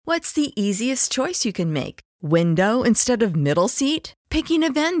What's the easiest choice you can make? Window instead of middle seat? Picking a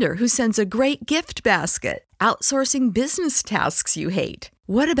vendor who sends a great gift basket? Outsourcing business tasks you hate?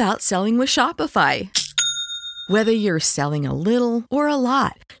 What about selling with Shopify? Whether you're selling a little or a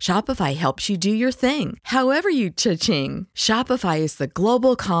lot, Shopify helps you do your thing, however you cha-ching. Shopify is the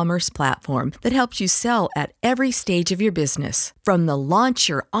global commerce platform that helps you sell at every stage of your business. From the launch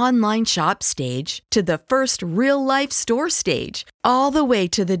your online shop stage to the first real-life store stage, all the way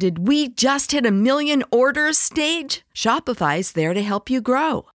to the did we just hit a million orders stage. Shopify's there to help you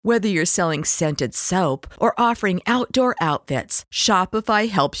grow. Whether you're selling scented soap or offering outdoor outfits, Shopify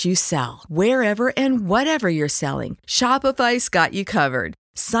helps you sell. Wherever and whatever you're selling, Shopify's got you covered.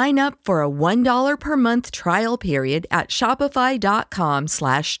 Sign up for a $1 per month trial period at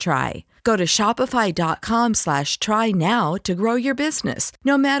shopify.com/try. Go to shopify.com/try now to grow your business,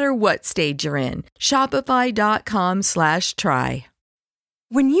 no matter what stage you're in. Shopify.com/try.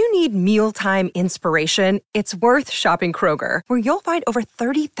 When you need mealtime inspiration, it's worth shopping Kroger, where you'll find over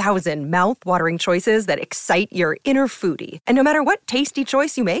 30,000 mouth-watering choices that excite your inner foodie. And no matter what tasty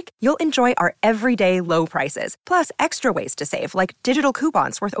choice you make, you'll enjoy our everyday low prices, plus extra ways to save, like digital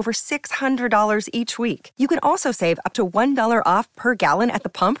coupons worth over $600 each week. You can also save up to $1 off per gallon at the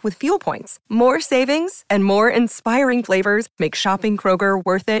pump with fuel points. More savings and more inspiring flavors make shopping Kroger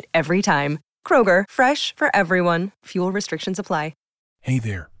worth it every time. Kroger, fresh for everyone. Fuel restrictions apply. Hey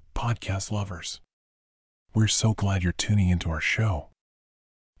there, podcast lovers. We're so glad you're tuning into our show.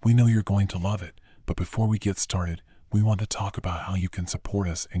 We know you're going to love it, but before we get started, we want to talk about how you can support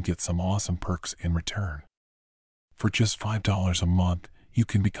us and get some awesome perks in return. For just $5 a month, you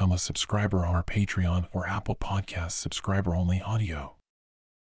can become a subscriber on our Patreon or Apple Podcasts subscriber-only audio.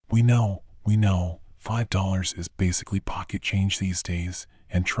 We know, $5 is basically pocket change these days,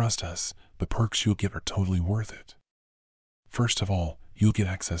 and trust us, the perks you'll get are totally worth it. First of all, you'll get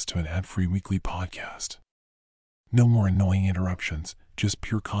access to an ad-free weekly podcast. No more annoying interruptions, just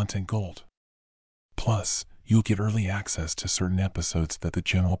pure content gold. Plus, you'll get early access to certain episodes that the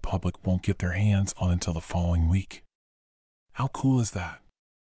general public won't get their hands on until the following week. How cool is that?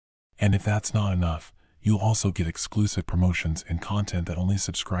 And if that's not enough, you'll also get exclusive promotions and content that only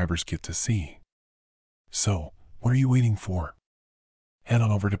subscribers get to see. So, what are you waiting for? Head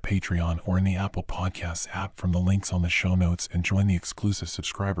on over to Patreon or in the Apple Podcasts app from the links on the show notes and join the exclusive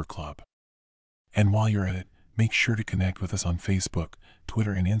subscriber club. And while you're at it, make sure to connect with us on Facebook,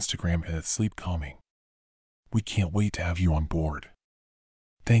 Twitter, and Instagram at Sleep Calming. We can't wait to have you on board.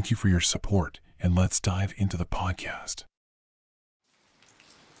 Thank you for your support, and let's dive into the podcast.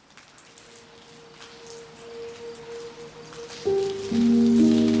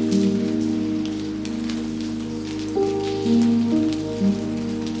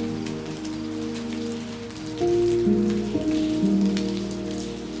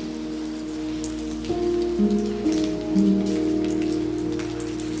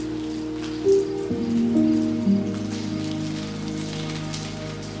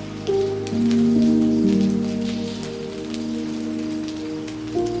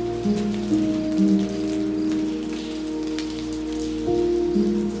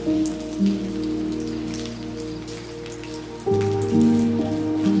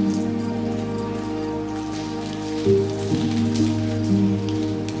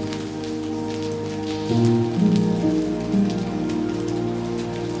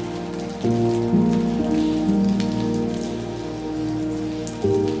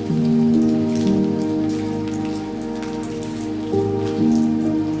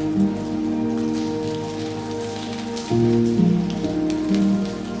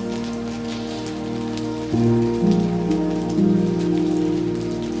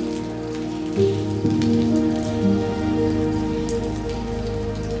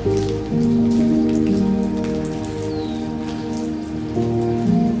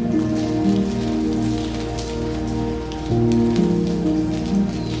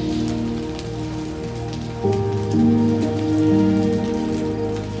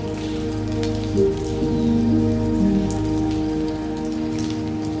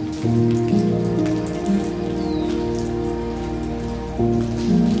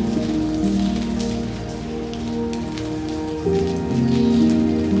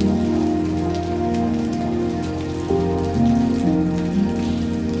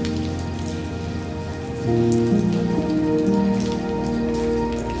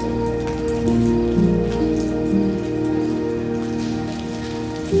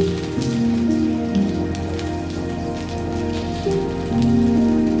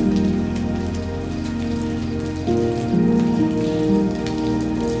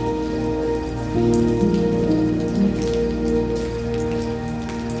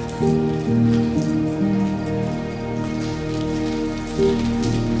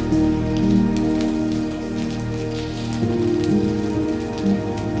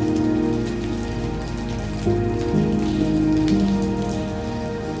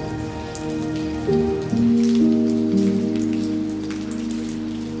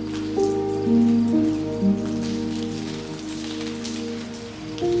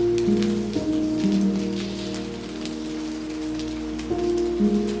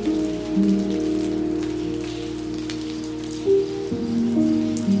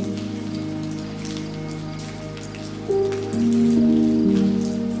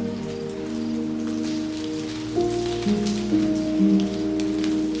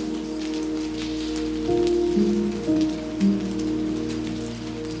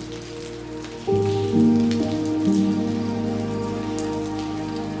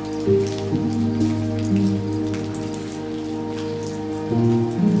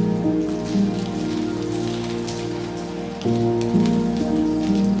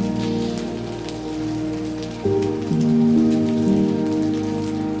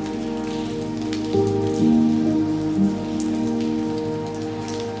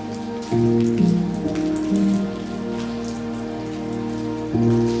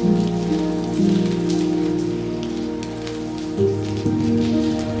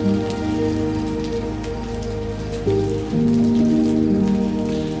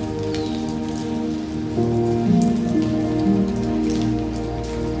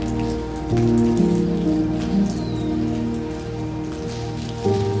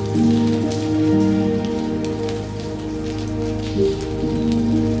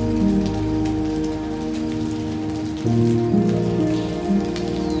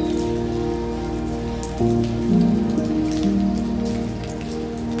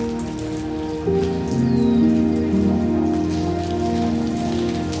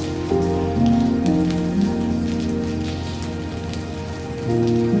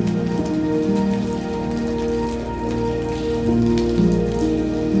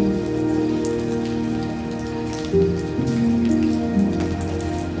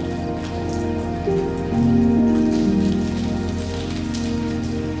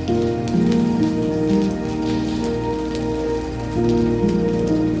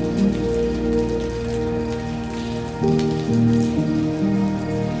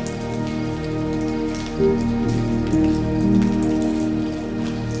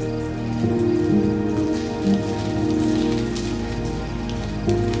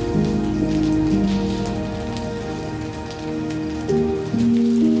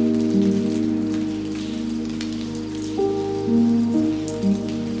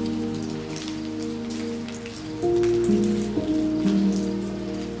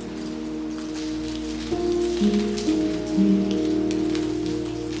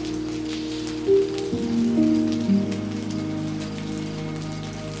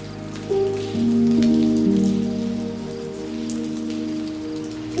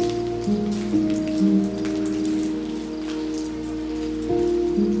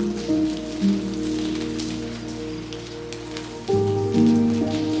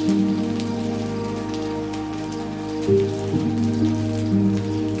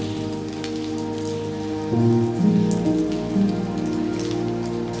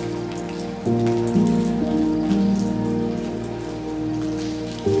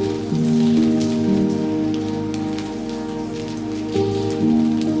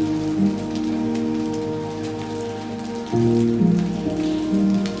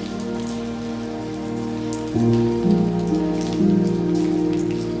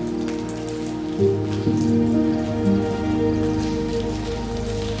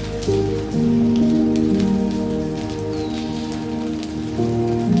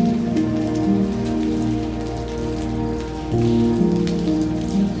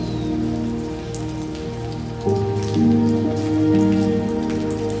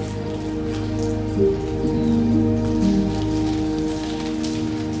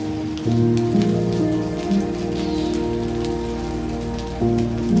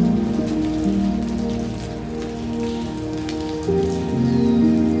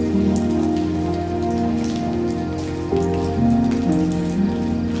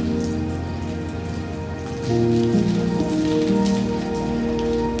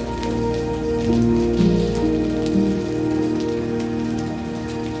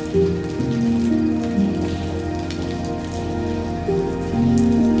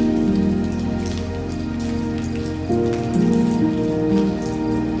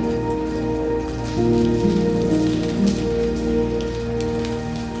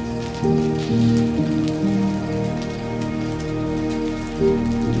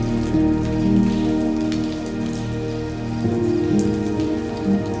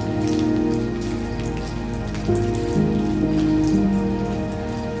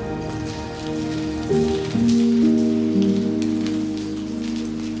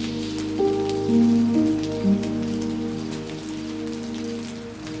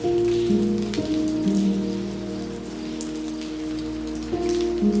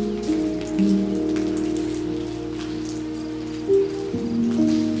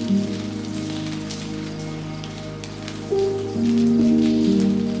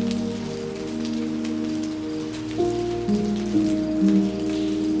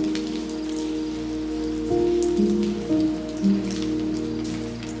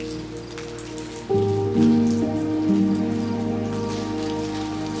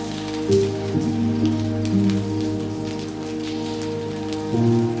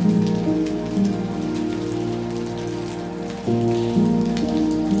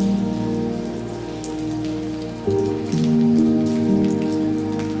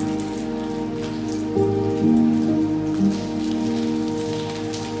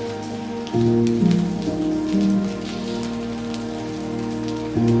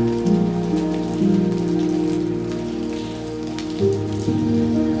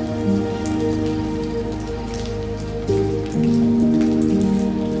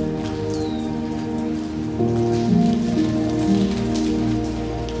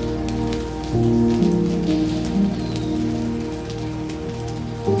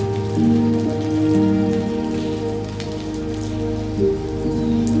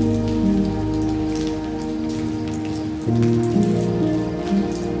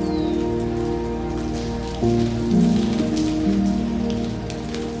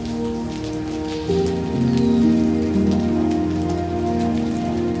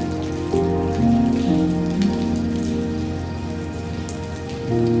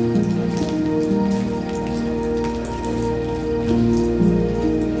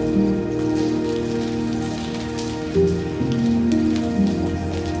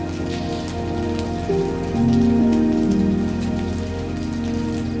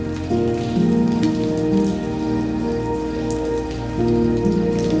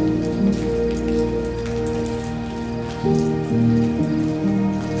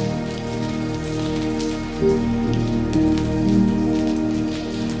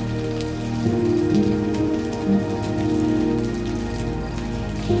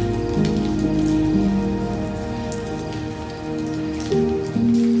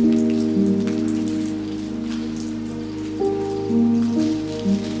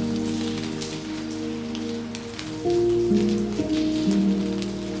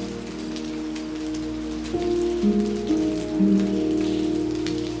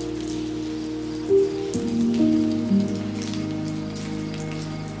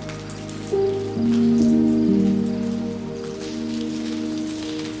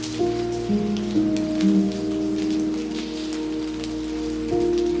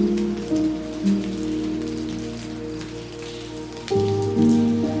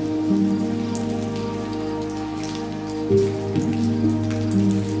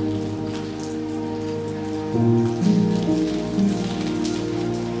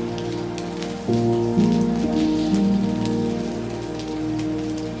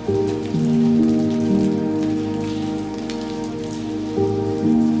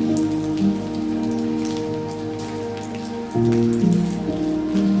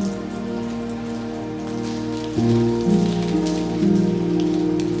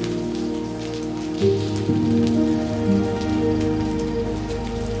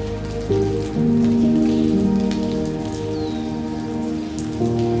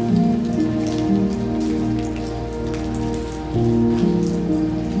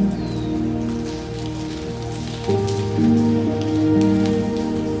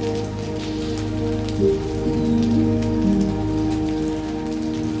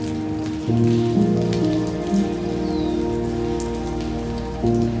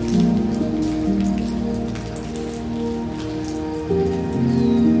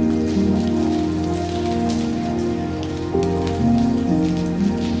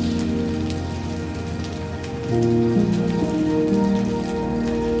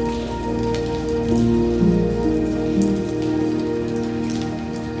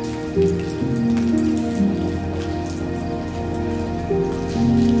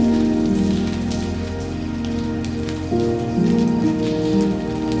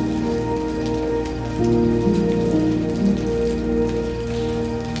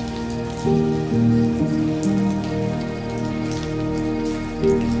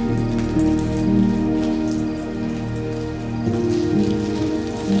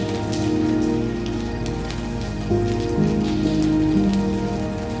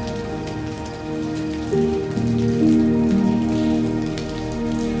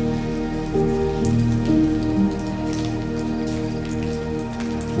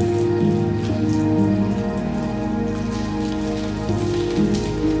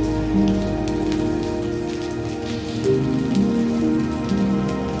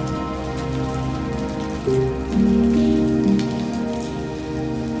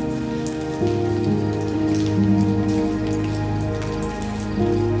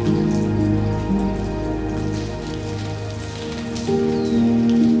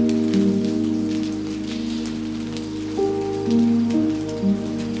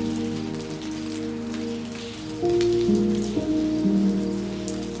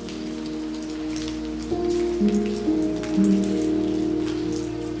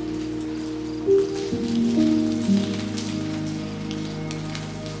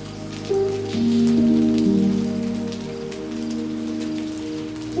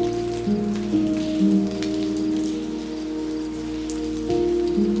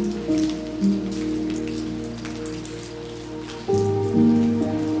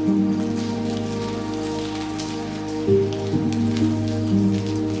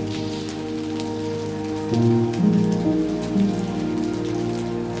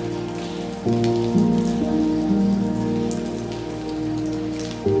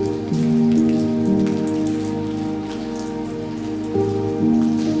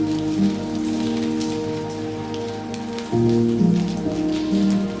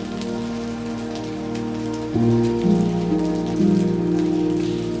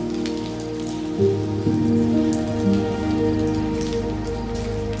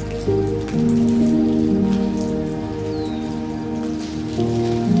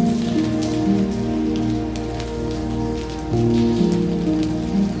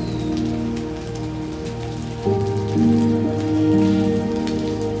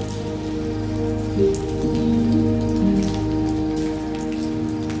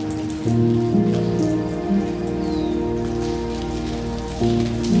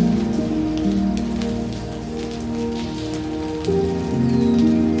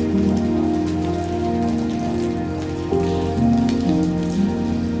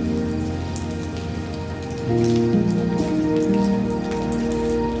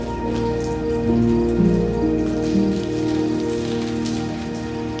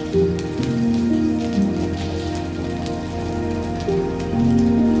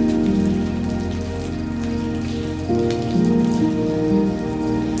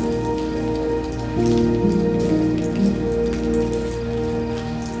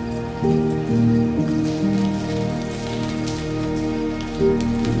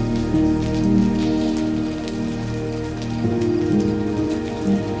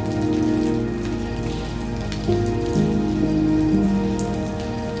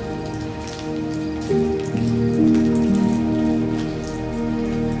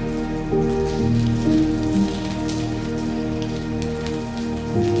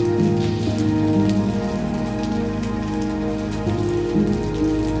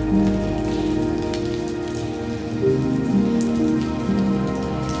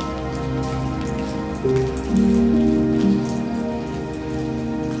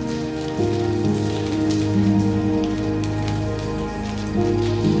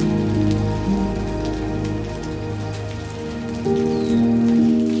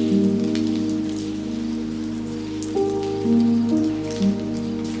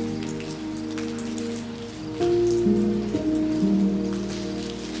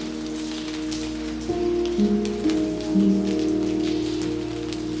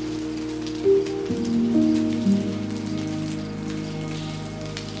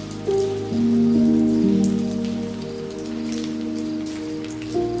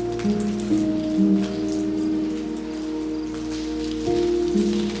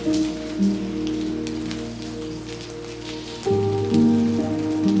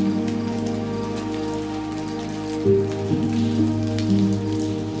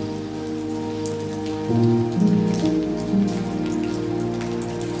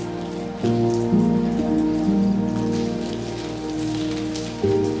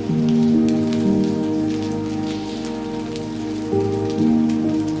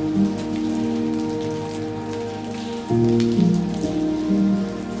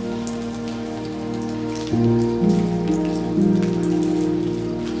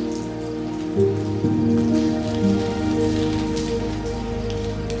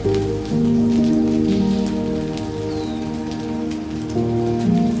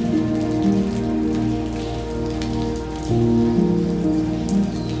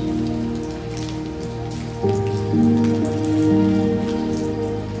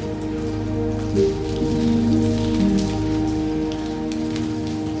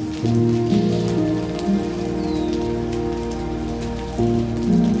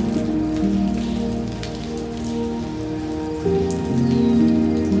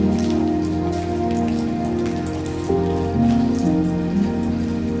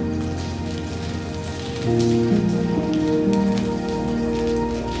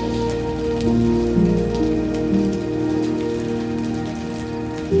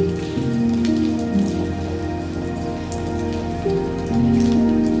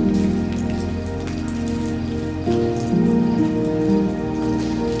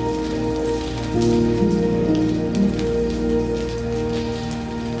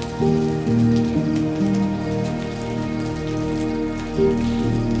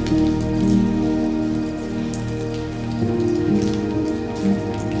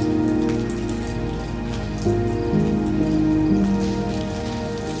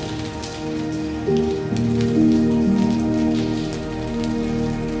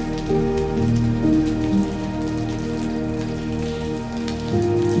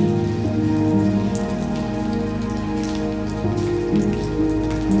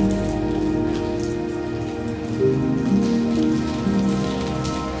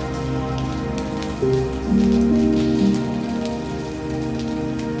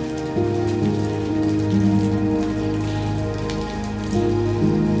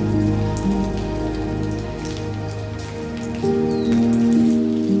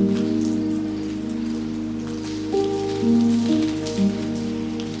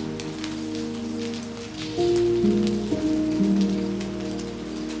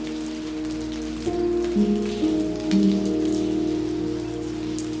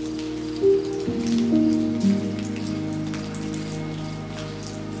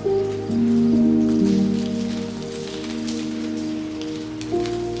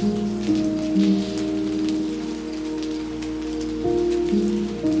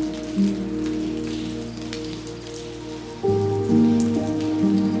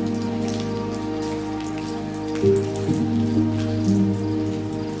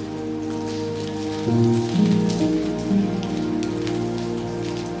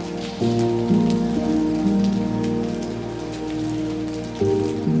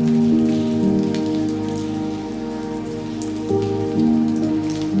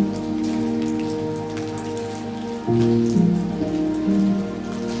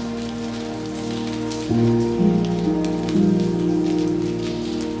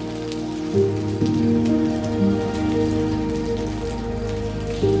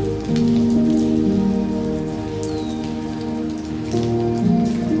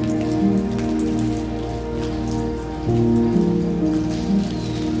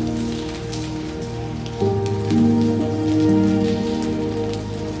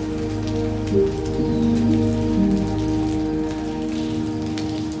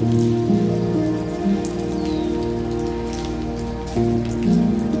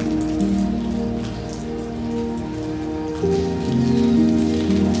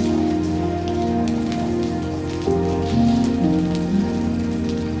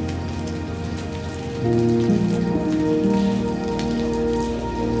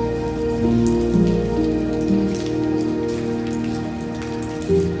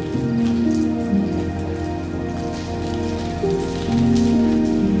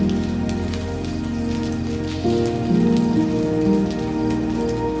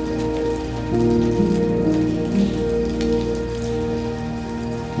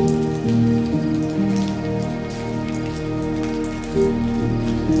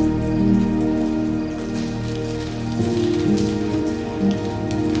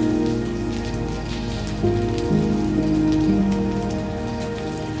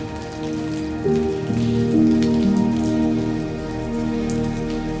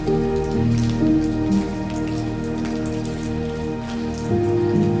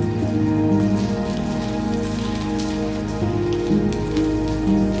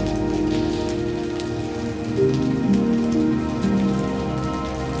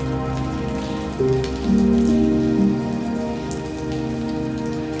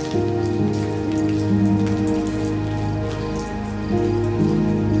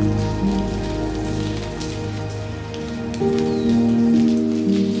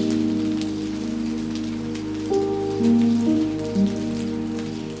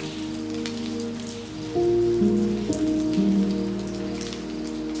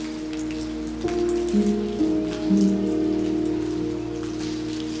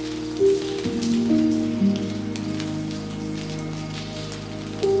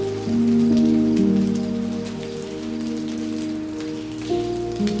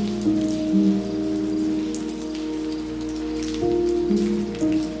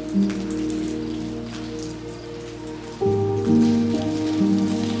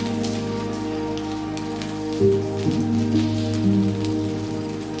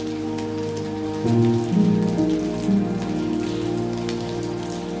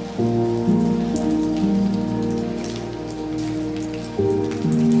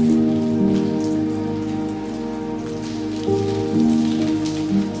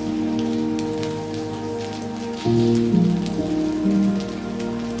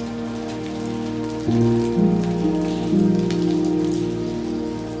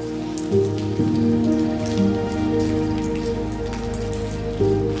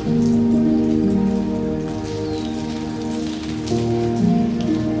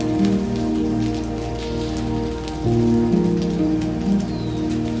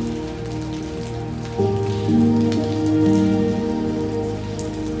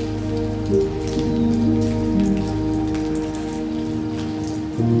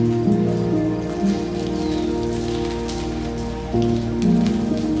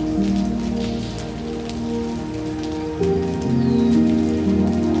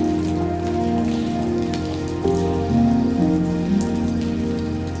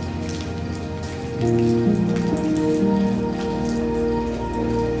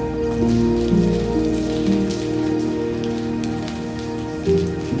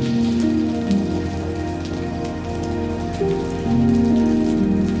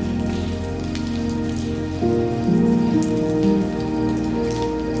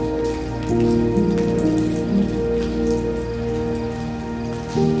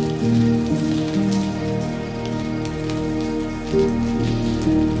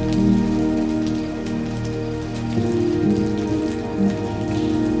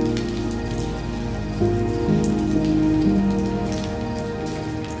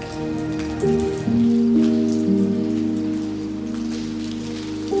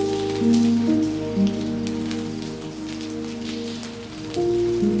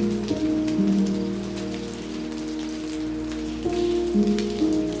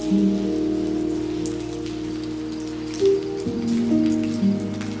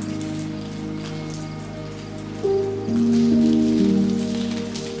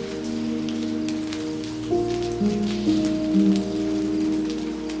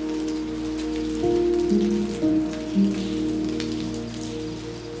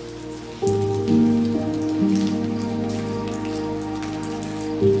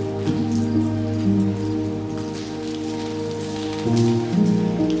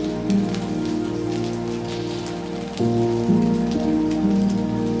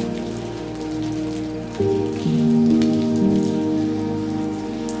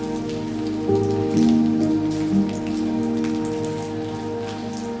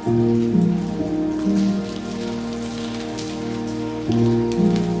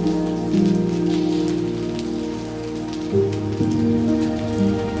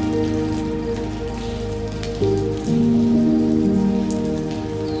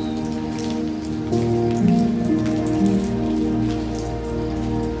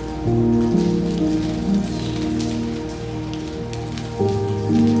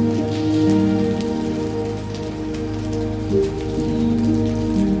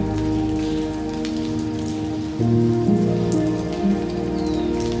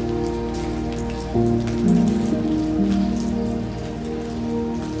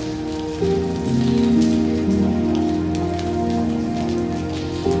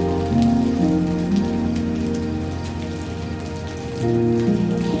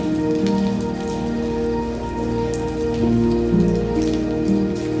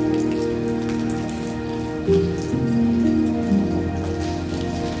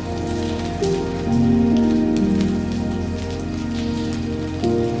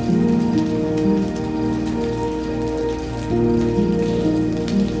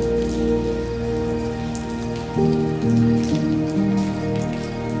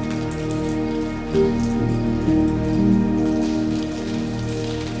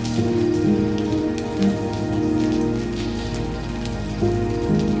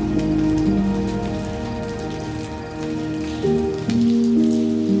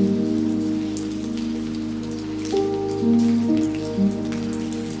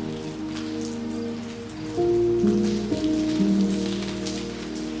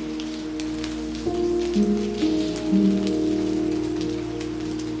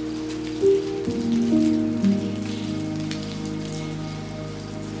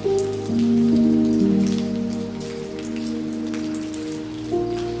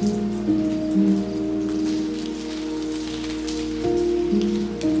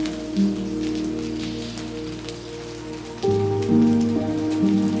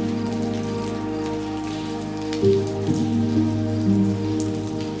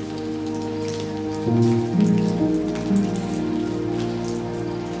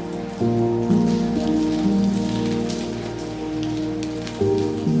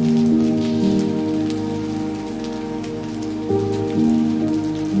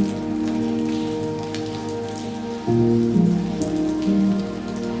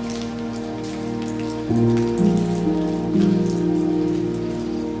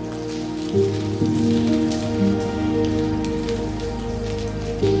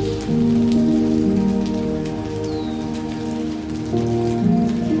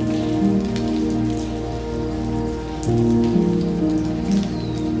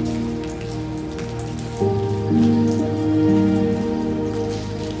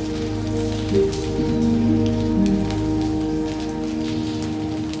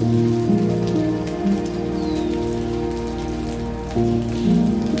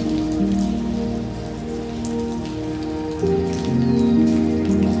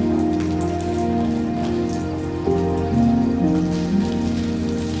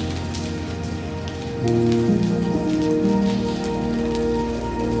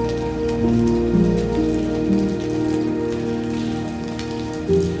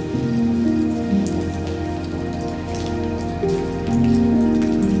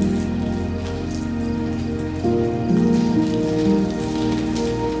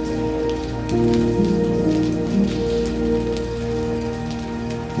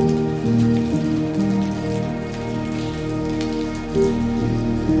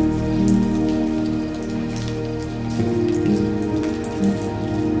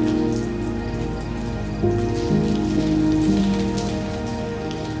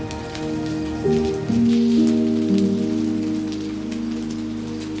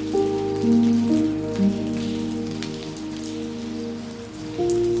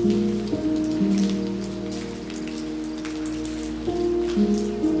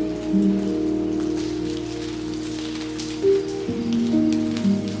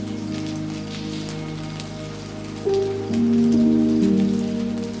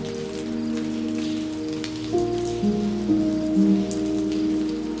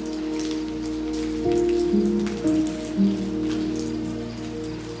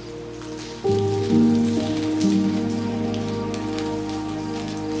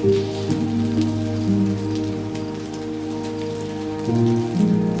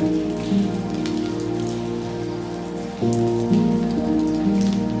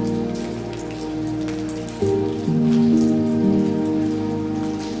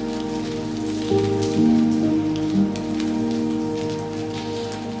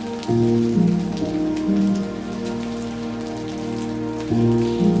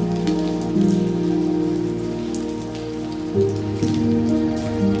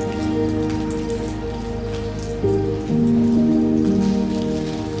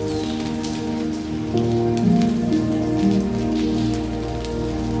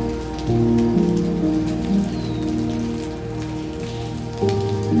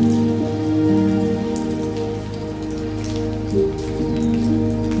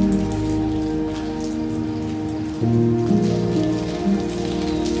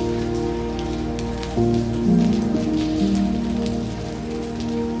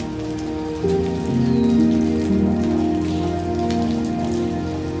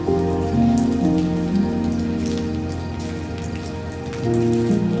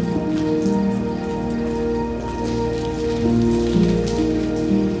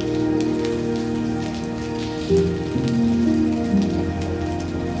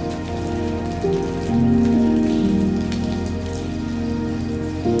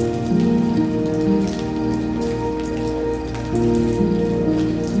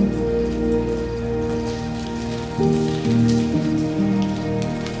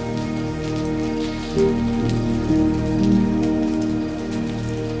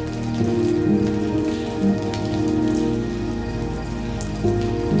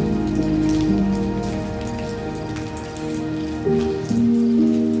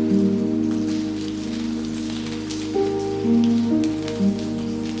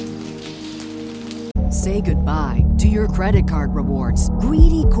 Say goodbye to your credit card rewards.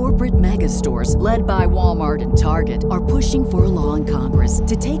 Greedy corporate mega stores, led by Walmart and Target, are pushing for a law in Congress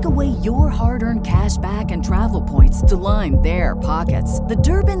to take away your hard-earned cash back and travel points to line their pockets. The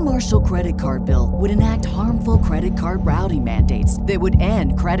Durbin-Marshall credit card bill would enact harmful credit card routing mandates that would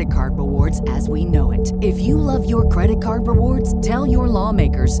end credit card rewards as we know it. If you love your credit card rewards, tell your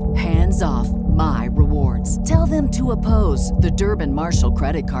lawmakers, hands off my rewards. Tell them to oppose the Durbin-Marshall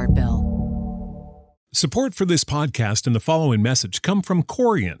credit card bill. Support for this podcast and the following message come from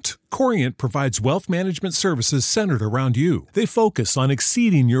Corient. Corient provides wealth management services centered around you. They focus on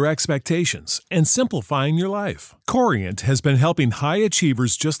exceeding your expectations and simplifying your life. Corient has been helping high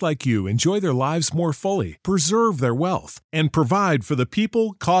achievers just like you enjoy their lives more fully, preserve their wealth, and provide for the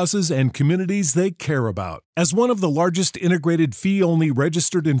people, causes, and communities they care about. As one of the largest integrated fee-only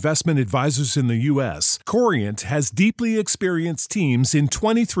registered investment advisors in the U.S., Corient has deeply experienced teams in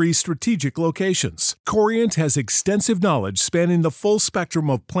 23 strategic locations. Corient has extensive knowledge spanning the full spectrum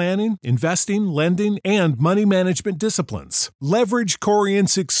of planning, investing, lending, and money management disciplines. Leverage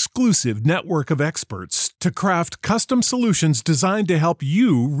Corient's exclusive network of experts to craft custom solutions designed to help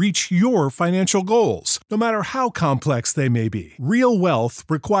you reach your financial goals, no matter how complex they may be. Real wealth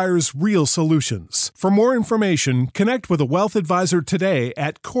requires real solutions. For more information, connect with a wealth advisor today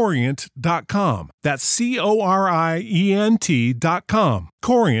at Corient.com. That's Corient.com.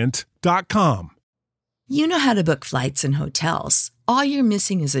 Corient.com. You know how to book flights and hotels. All you're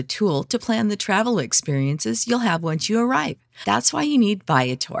missing is a tool to plan the travel experiences you'll have once you arrive. That's why you need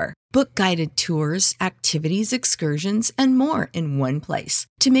Viator. Book guided tours, activities, excursions, and more in one place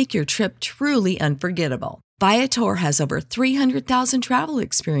to make your trip truly unforgettable. Viator has over 300,000 travel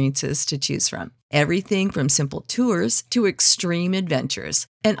experiences to choose from. Everything from simple tours to extreme adventures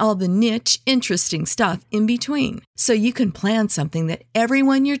and all the niche, interesting stuff in between. So you can plan something that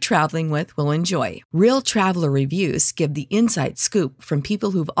everyone you're traveling with will enjoy. Real traveler reviews give the inside scoop from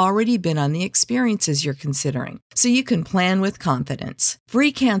people who've already been on the experiences you're considering. So you can plan with confidence.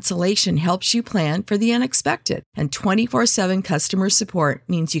 Free cancellation helps you plan for the unexpected. And 24/7 customer support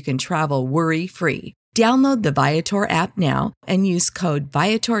means you can travel worry-free. Download the Viator app now and use code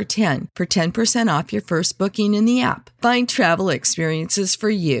Viator10 for 10% off your first booking in the app. Find travel experiences for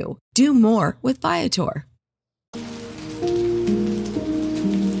you. Do more with Viator.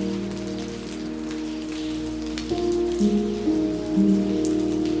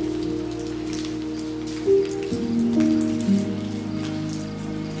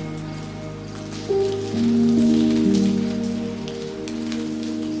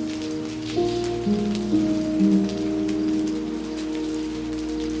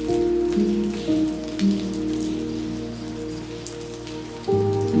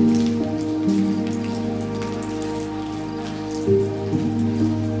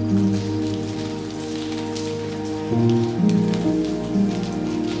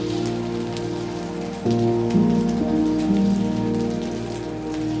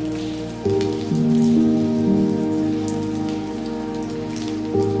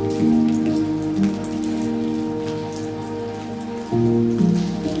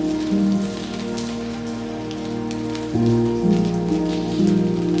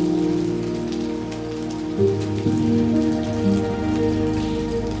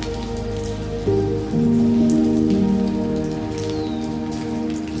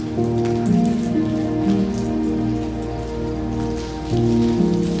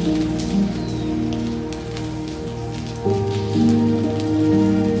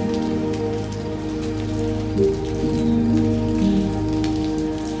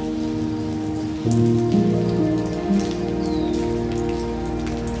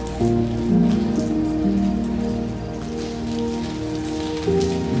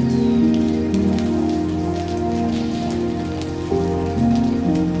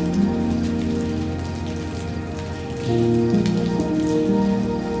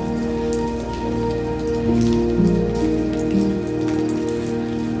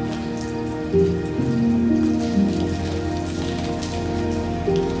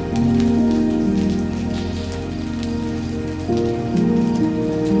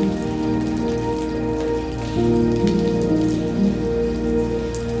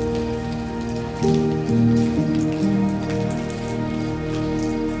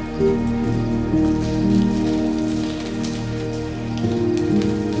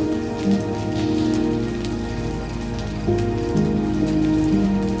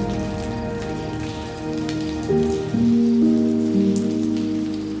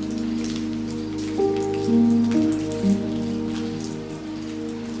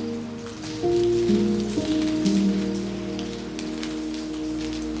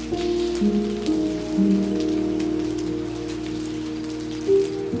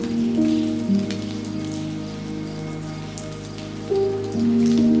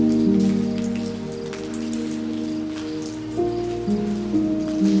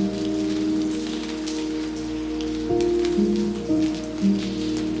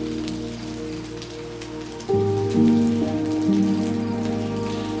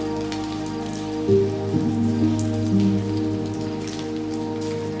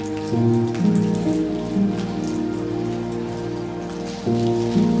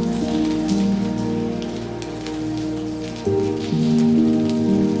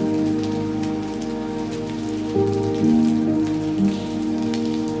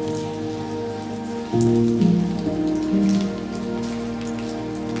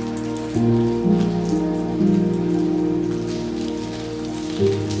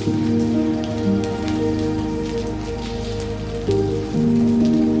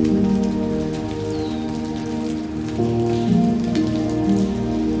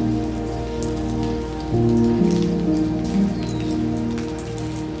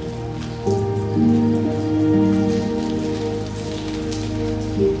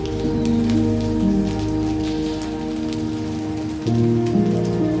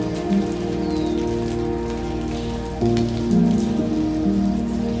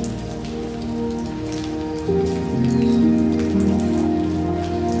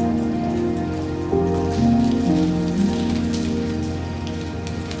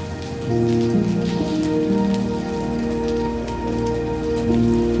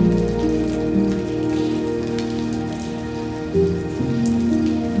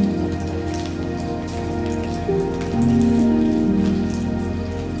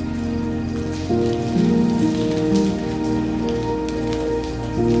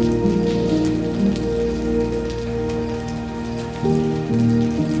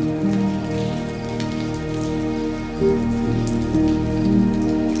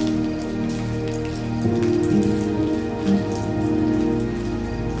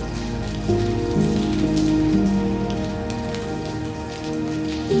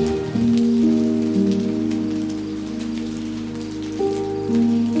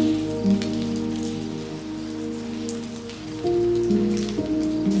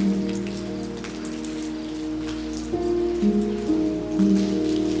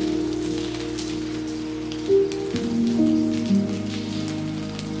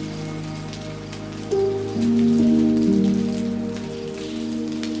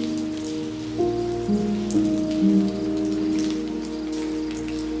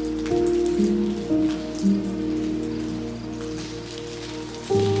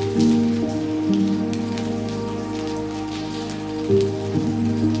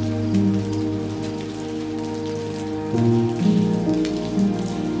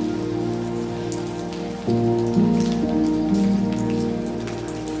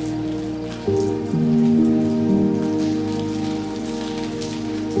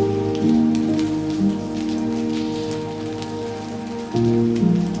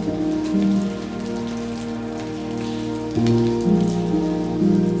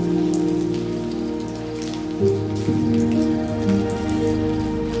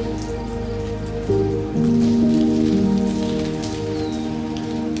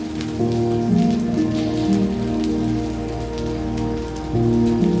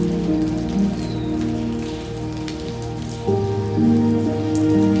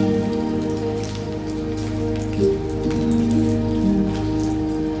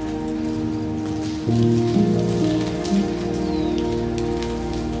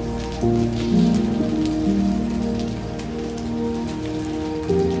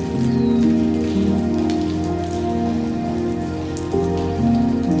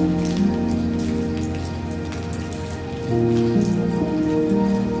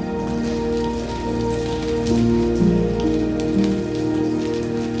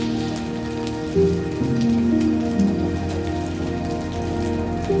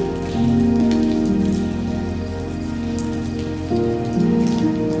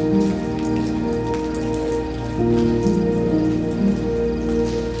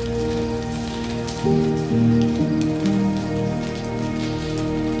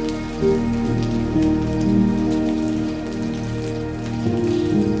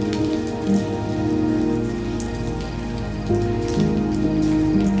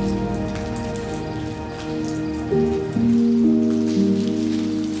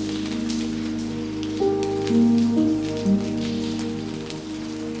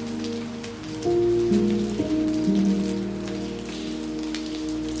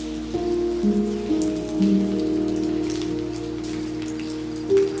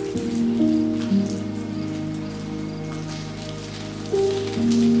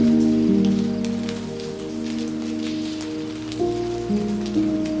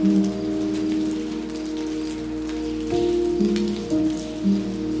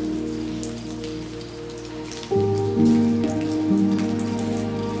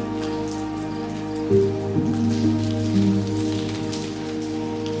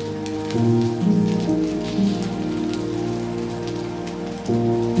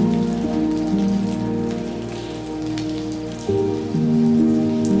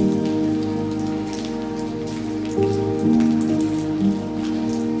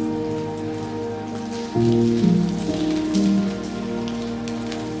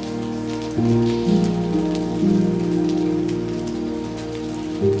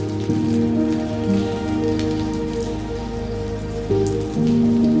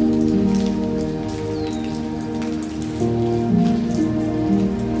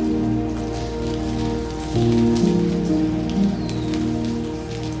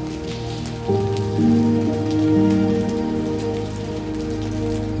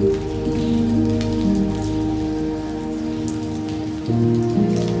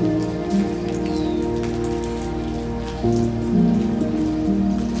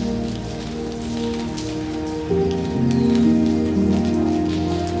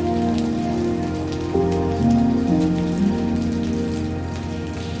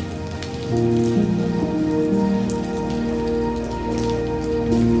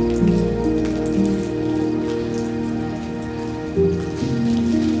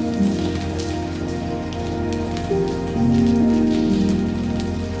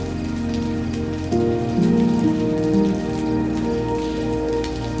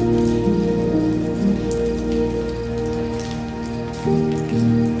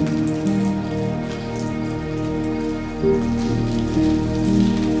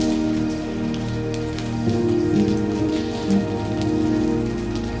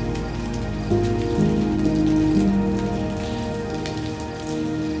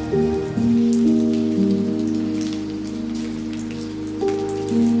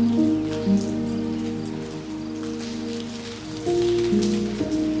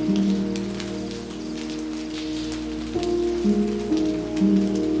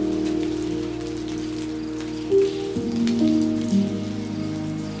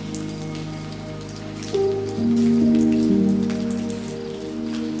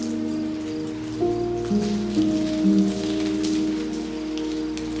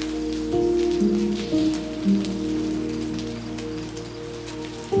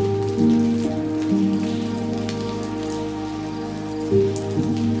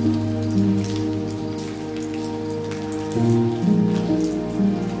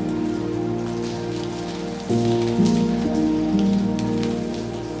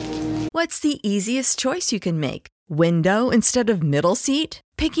 What's the easiest choice you can make? Window instead of middle seat?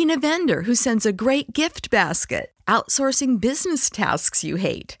 Picking a vendor who sends a great gift basket? Outsourcing business tasks you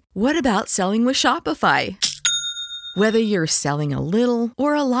hate? What about selling with Shopify? Whether you're selling a little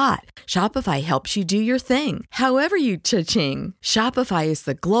or a lot, Shopify helps you do your thing, however you cha-ching. Shopify is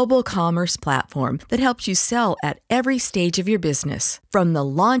the global commerce platform that helps you sell at every stage of your business. From the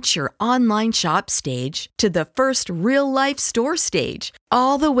launch your online shop stage to the first real-life store stage,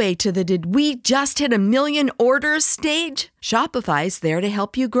 all the way to the did we just hit a million orders stage. Shopify's there to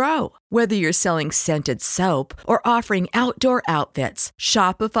help you grow. Whether you're selling scented soap or offering outdoor outfits,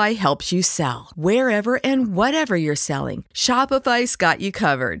 Shopify helps you sell. Wherever and whatever you're selling, Shopify's got you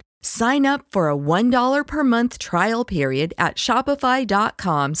covered. Sign up for a $1 per month trial period at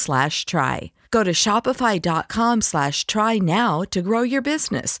shopify.com/try. Go to shopify.com/try now to grow your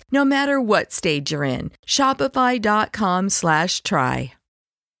business, no matter what stage you're in. Shopify.com/try.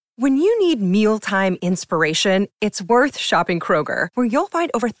 When you need mealtime inspiration, it's worth shopping Kroger, where you'll find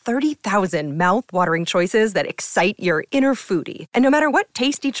over 30,000 mouth-watering choices that excite your inner foodie. And no matter what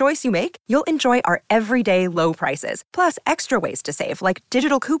tasty choice you make, you'll enjoy our everyday low prices, plus extra ways to save, like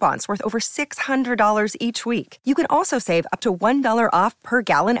digital coupons worth over $600 each week. You can also save up to $1 off per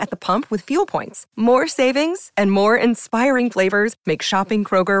gallon at the pump with fuel points. More savings and more inspiring flavors make shopping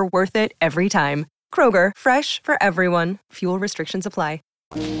Kroger worth it every time. Kroger, fresh for everyone. Fuel restrictions apply.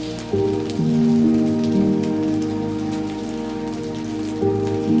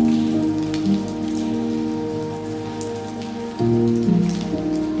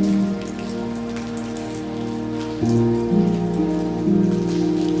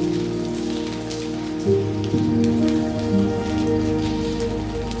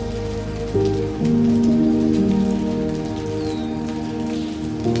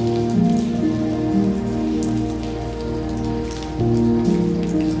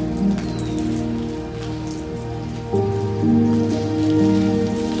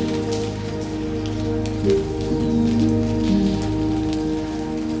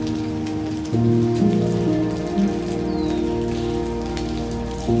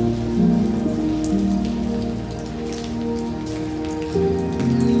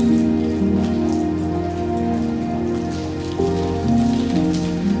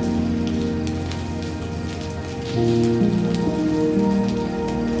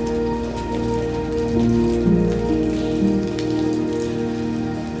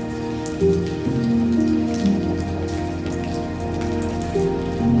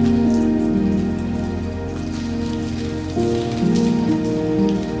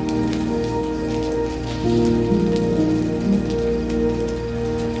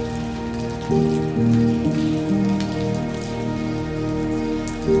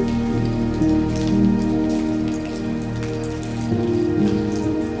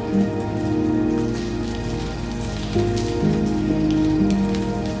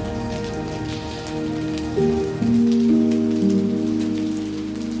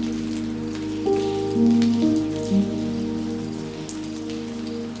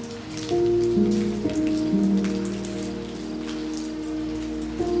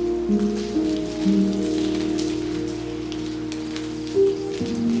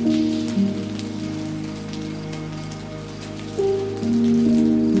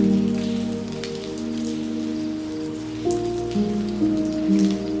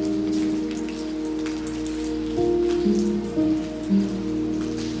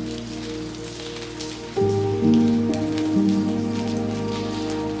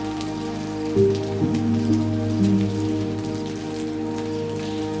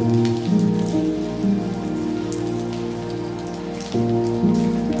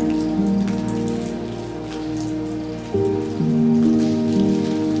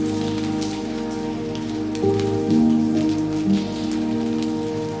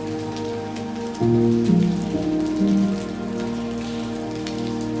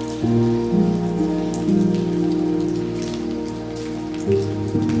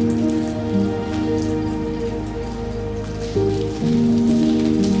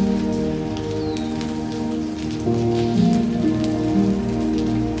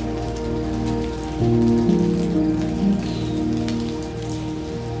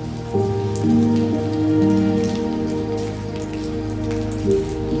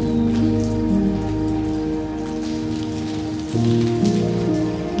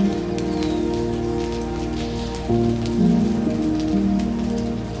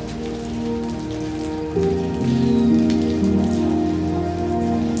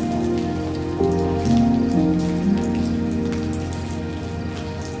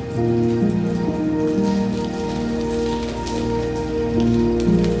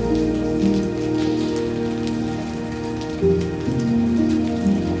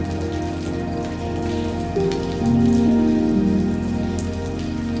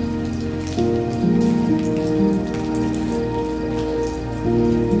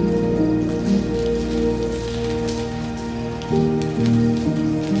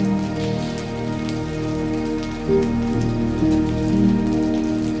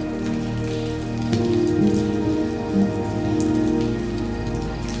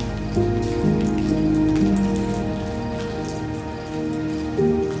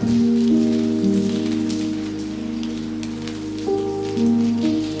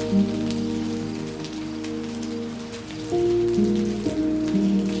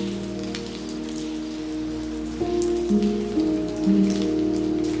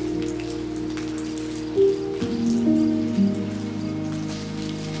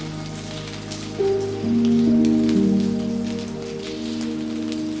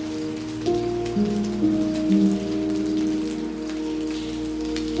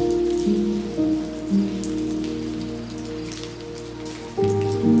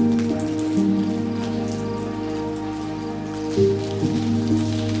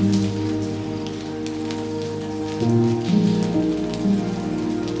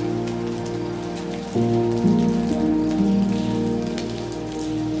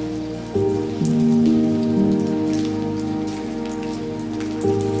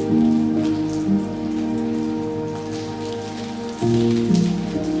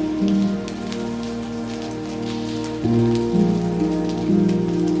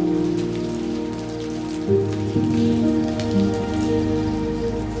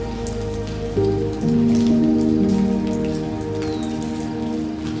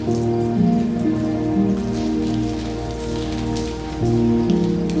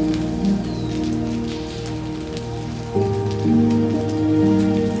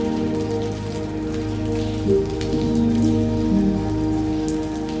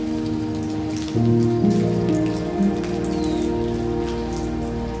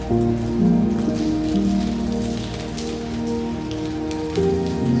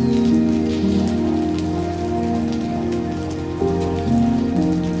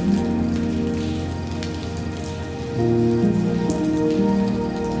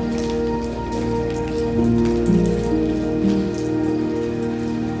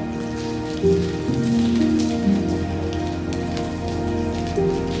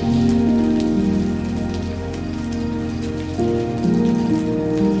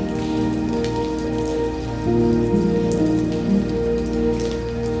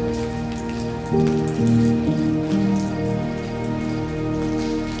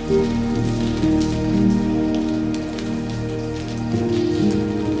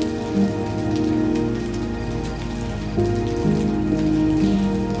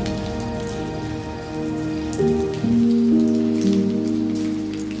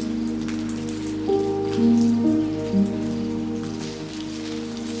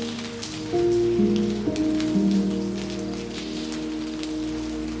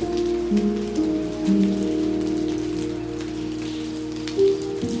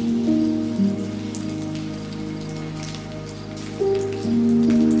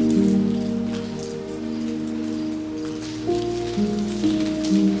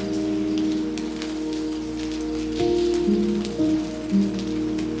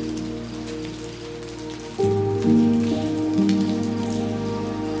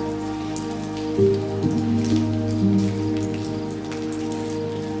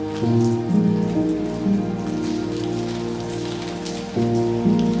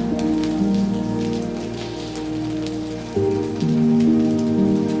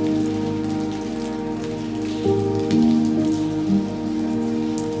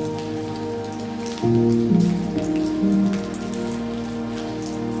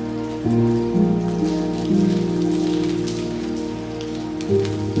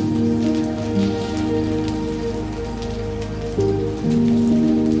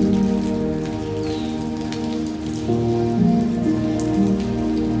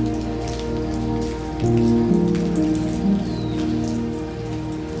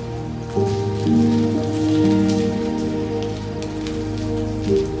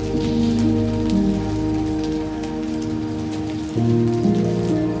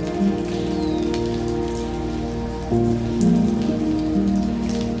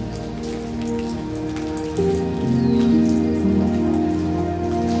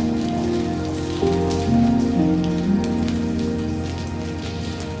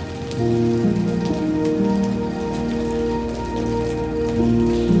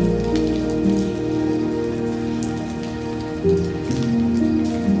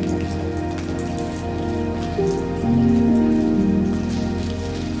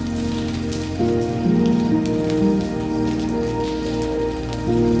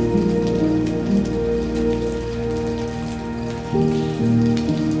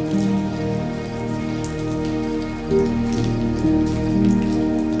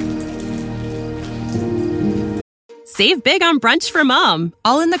 Save big on brunch for mom,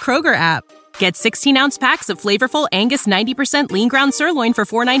 all in the Kroger app. Get 16-ounce packs of flavorful Angus 90% lean ground sirloin for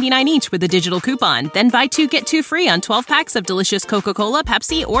 $4.99 each with a digital coupon. Then buy 2, get 2 free on 12 packs of delicious Coca-Cola,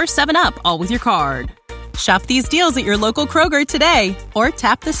 Pepsi, or 7-Up, all with your card. Shop these deals at your local Kroger today, or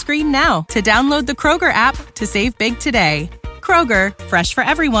tap the screen now to download the Kroger app to save big today. Kroger, fresh for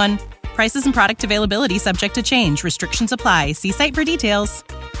everyone. Prices and product availability subject to change. Restrictions apply. See site for details.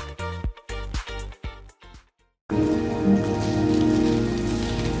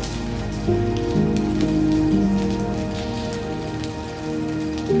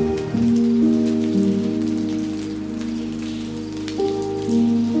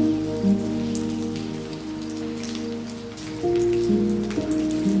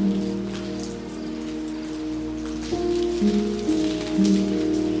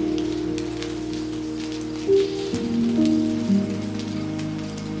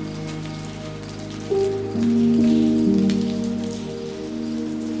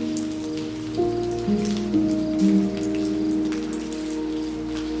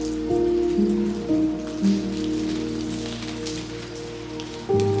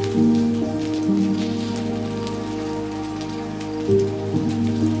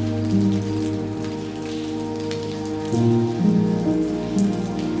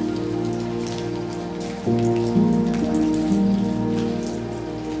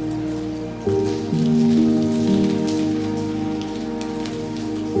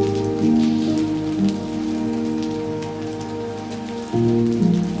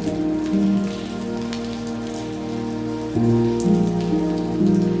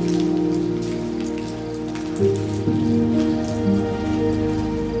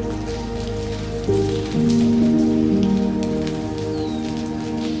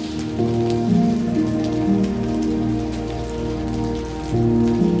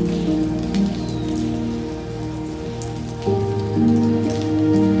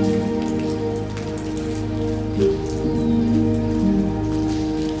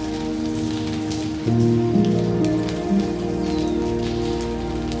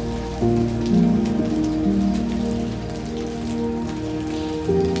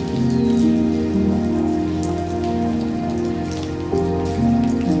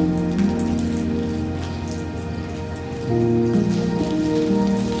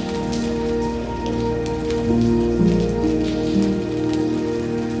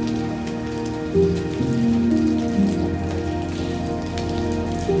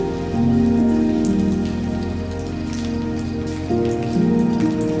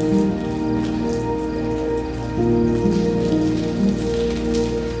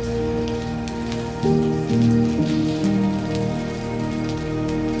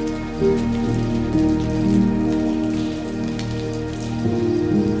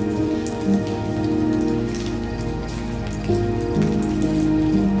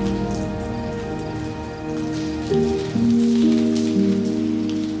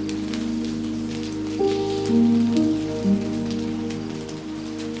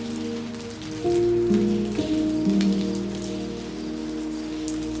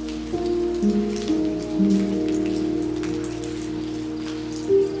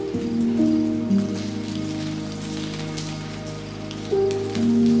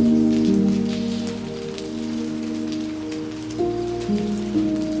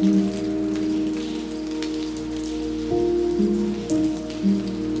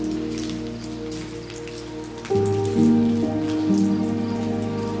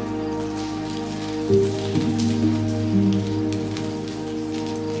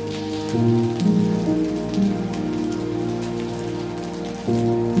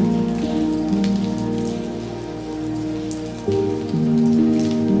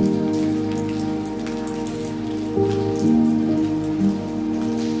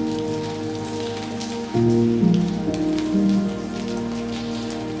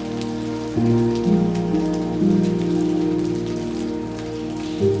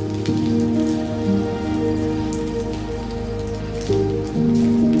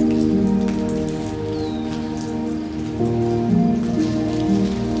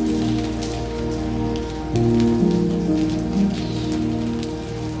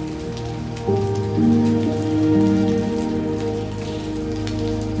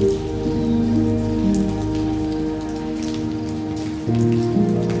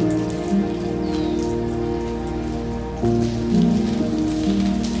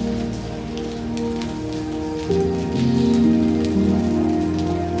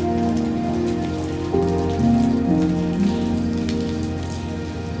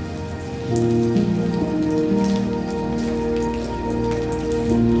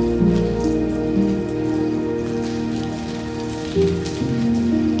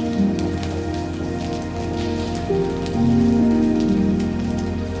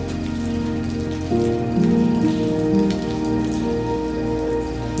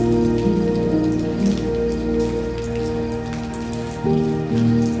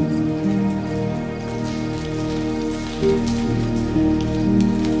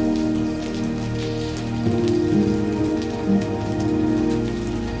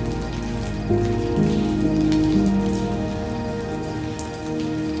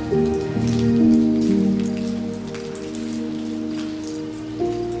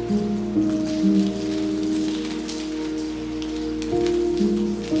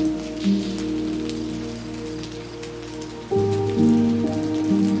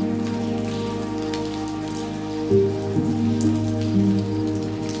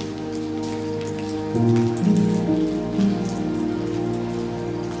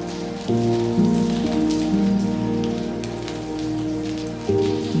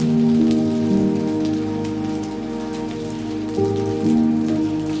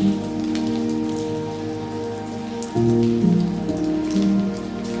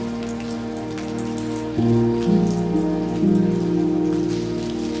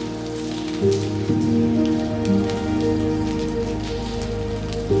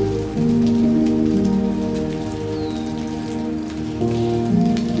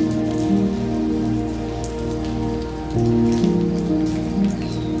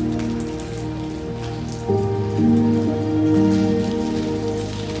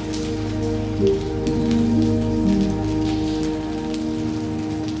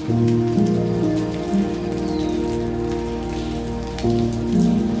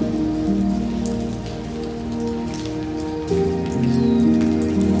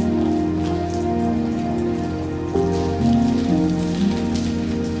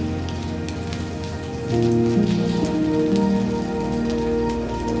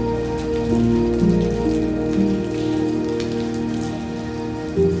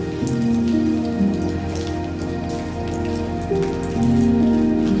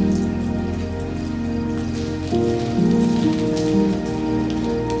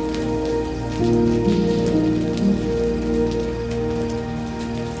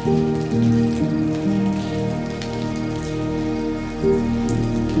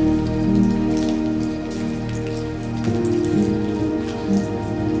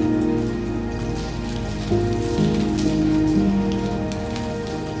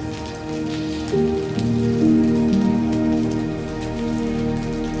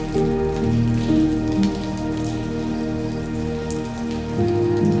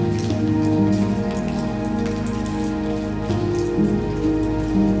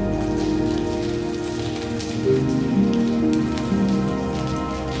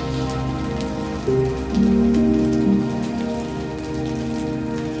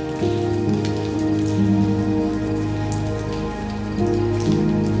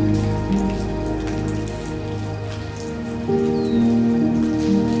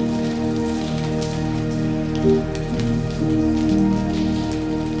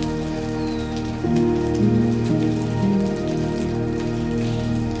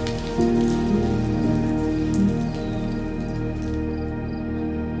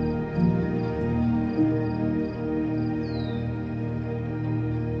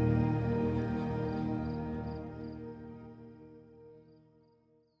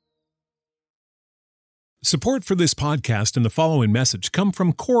 Support for this podcast and the following message come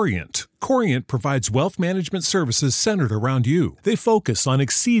from Corient. Corient provides wealth management services centered around you. They focus on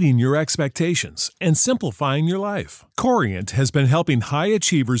exceeding your expectations and simplifying your life. Corient has been helping high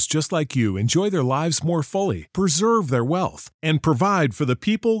achievers just like you enjoy their lives more fully, preserve their wealth, and provide for the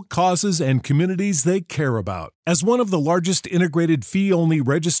people, causes, and communities they care about. As one of the largest integrated fee-only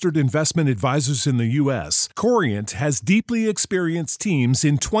registered investment advisors in the U.S., Corient has deeply experienced teams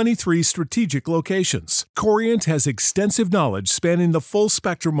in 23 strategic locations. Corient has extensive knowledge spanning the full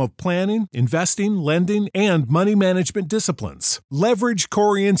spectrum of planning, investing, lending, and money management disciplines. Leverage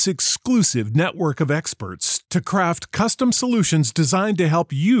Corient's exclusive network of experts to craft custom solutions designed to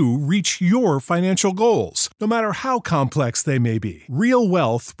help you reach your financial goals, no matter how complex they may be. Real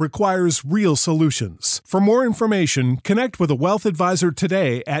wealth requires real solutions. For more information, connect with a wealth advisor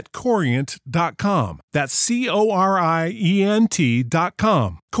today at Corient.com. That's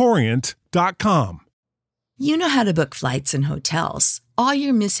Corient.com. Corient.com. You know how to book flights and hotels. All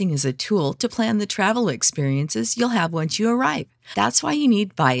you're missing is a tool to plan the travel experiences you'll have once you arrive. That's why you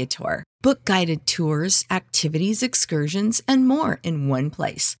need Viator. Book guided tours, activities, excursions, and more in one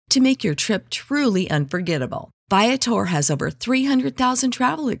place to make your trip truly unforgettable. Viator has over 300,000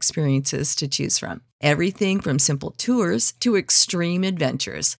 travel experiences to choose from. Everything from simple tours to extreme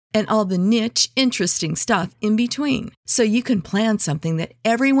adventures and all the niche, interesting stuff in between. So you can plan something that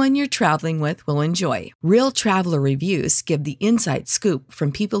everyone you're traveling with will enjoy. Real traveler reviews give the inside scoop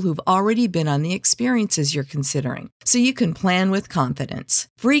from people who've already been on the experiences you're considering. So you can plan with confidence.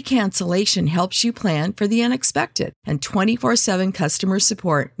 Free cancellation helps you plan for the unexpected. And 24/7 customer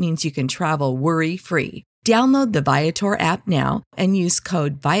support means you can travel worry-free. Download the Viator app now and use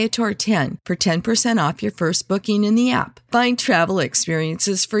code Viator10 for 10% off your first booking in the app. Find travel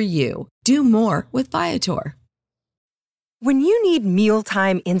experiences for you. Do more with Viator. When you need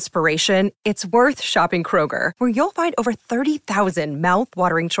mealtime inspiration, it's worth shopping Kroger, where you'll find over 30,000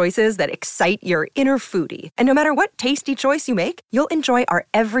 mouth-watering choices that excite your inner foodie. And no matter what tasty choice you make, you'll enjoy our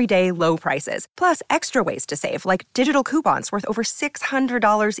everyday low prices, plus extra ways to save, like digital coupons worth over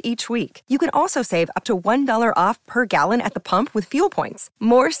 $600 each week. You can also save up to $1 off per gallon at the pump with fuel points.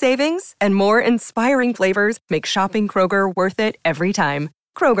 More savings and more inspiring flavors make shopping Kroger worth it every time.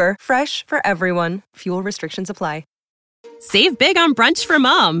 Kroger, fresh for everyone. Fuel restrictions apply. Save big on brunch for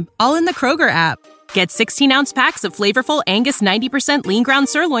mom, all in the Kroger app. Get 16-ounce packs of flavorful Angus 90% lean ground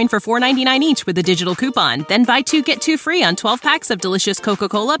sirloin for $4.99 each with a digital coupon. Then buy 2, get 2 free on 12 packs of delicious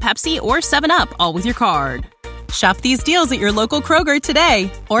Coca-Cola, Pepsi, or 7-Up, all with your card. Shop these deals at your local Kroger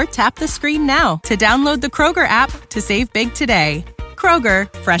today, or tap the screen now to download the Kroger app to save big today.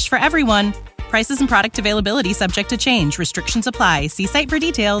 Kroger, fresh for everyone. Prices and product availability subject to change. Restrictions apply. See site for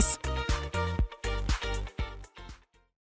details.